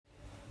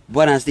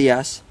Buenos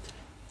dias.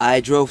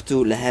 I drove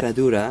to La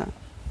Herradura,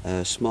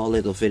 a small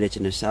little village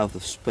in the south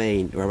of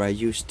Spain where I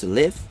used to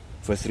live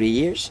for 3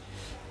 years.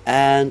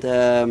 And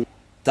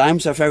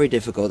times are very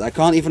difficult. I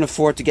can't even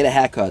afford to get a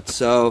haircut.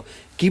 So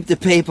keep the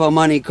PayPal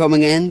money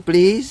coming in,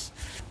 please.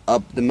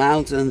 Up the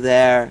mountain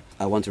there,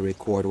 I want to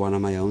record one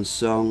of my own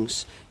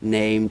songs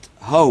named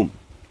Home.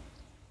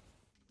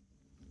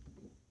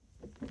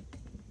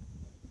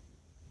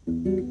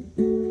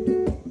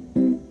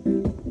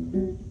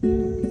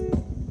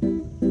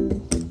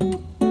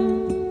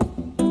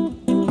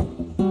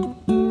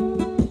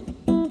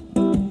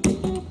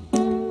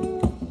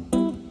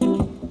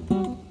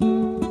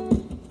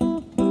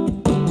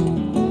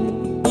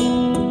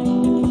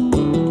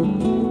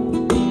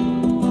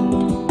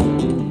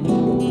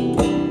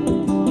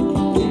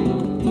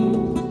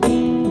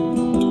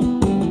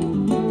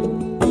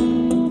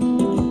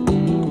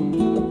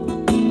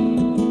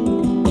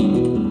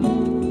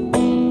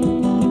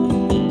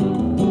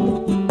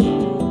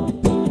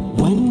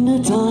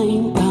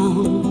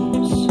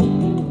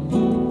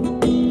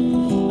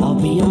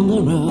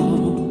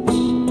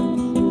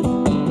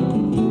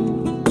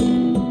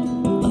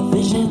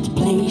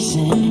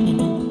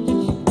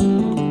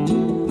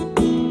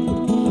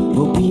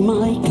 Will be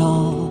my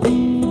God.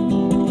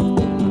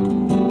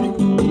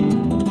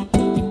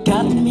 You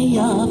got me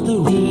off the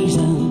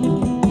reason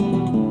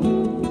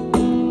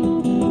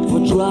for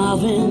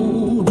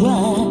driving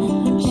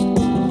west,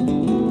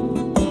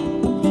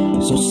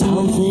 so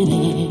south it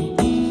is.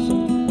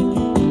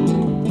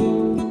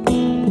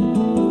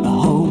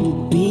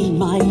 Home, be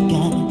my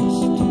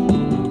guest.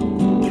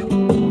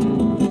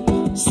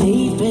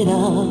 Save it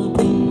up,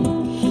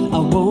 I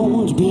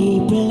won't be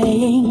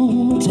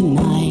playing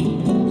tonight.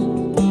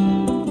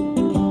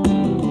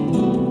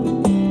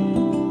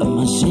 A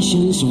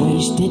musician's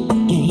wasted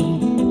game.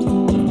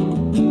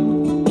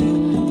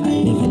 I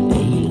live in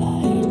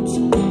daylight.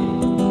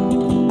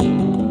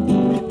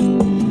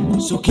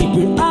 So keep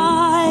your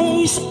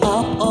eyes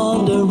up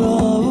on the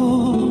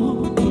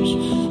road.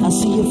 I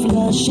see a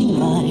flashing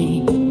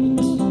light.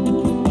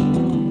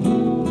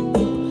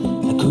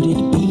 Could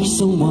it be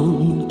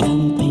someone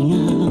camping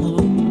out?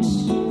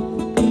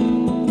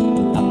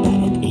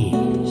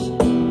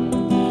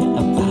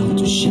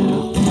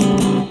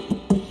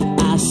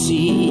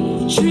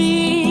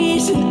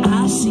 Trees and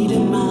I see the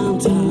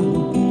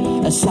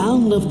mountain, a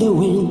sound of the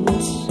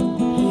winds,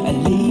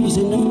 and leaves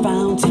in the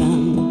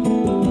fountain.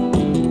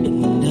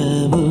 In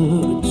the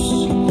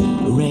woods,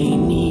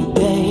 rainy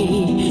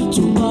day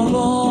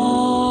tomorrow.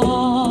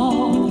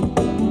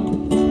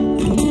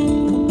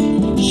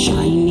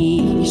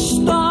 Shiny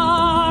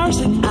stars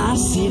and I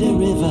see the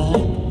river.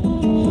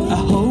 A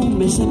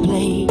home is a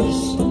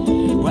place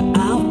where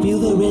I feel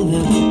the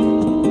rhythm.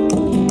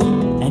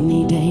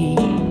 Any day,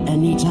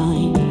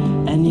 anytime,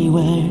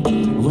 anywhere,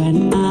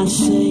 when I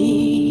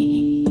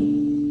say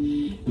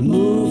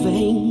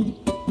moving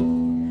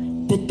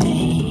the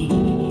day.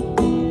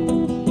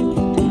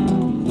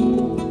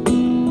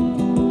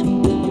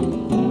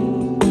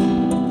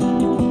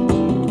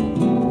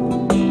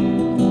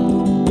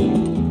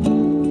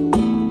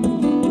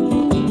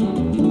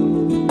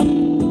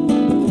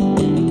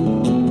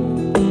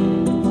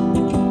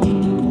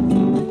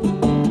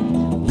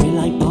 Will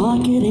I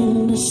park it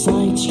in the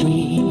side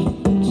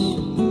streets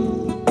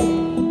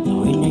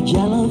or in the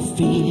yellow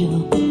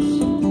fields?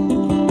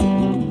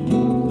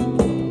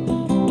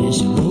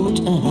 There's a road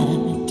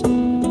ahead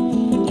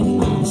and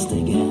miles to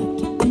get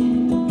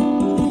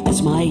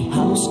as my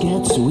house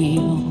gets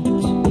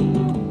wheeled.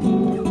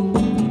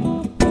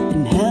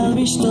 In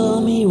heavy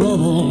stormy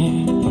weather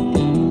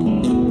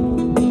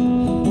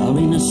or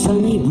in a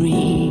sunny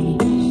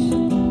breeze,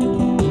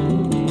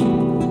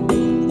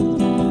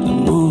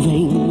 I'm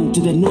moving to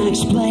the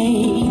next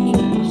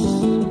place.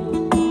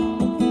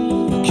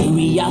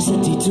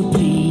 Curiosity to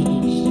please.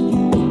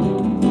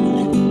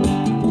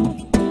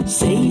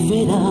 Save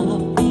it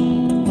up,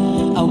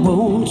 I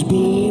won't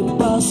be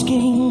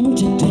busking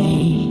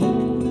today.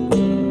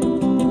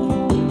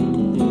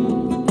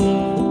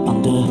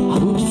 On the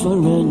hunt for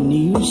a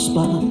new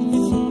spot,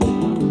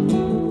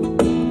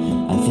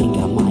 I think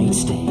I might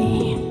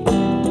stay.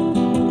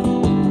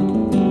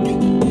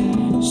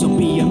 So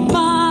be a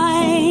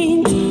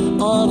mind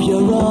of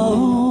your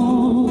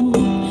own,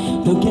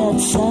 don't get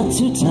set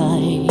too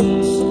tight.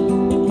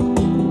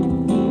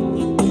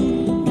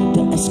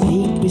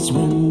 Escape is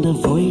when the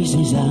voice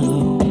is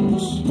out.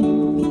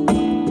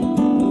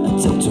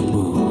 Attempt to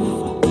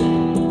move,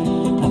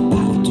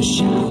 about to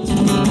shout.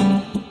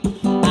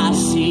 I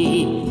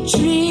see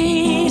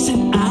trees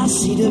and I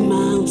see the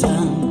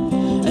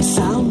mountain, a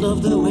sound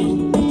of the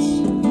winds,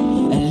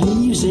 and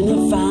leaves in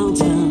a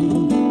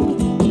fountain.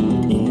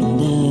 In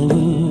the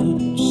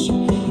woods,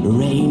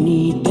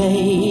 rainy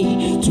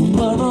day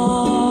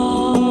tomorrow.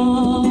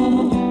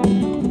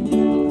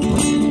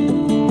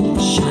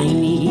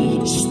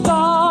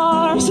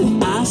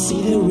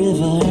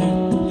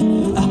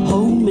 A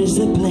home is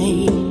the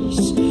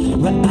place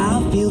where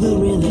I feel the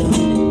rhythm.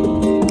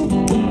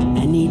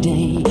 Any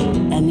day,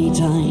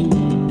 anytime,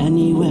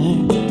 anywhere,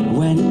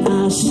 when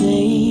I see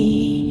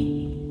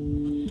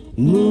say,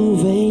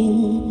 moving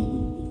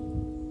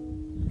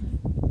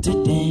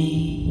today.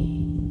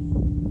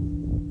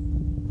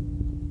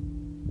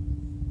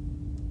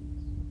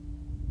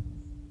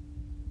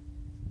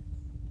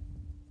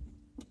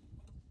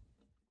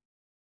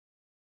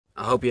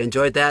 I hope you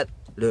enjoyed that.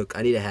 Look,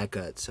 I need a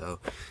haircut, so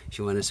if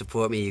you want to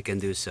support me, you can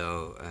do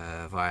so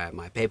via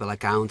my PayPal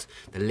account.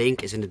 The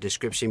link is in the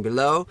description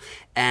below,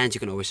 and you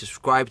can always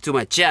subscribe to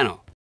my channel.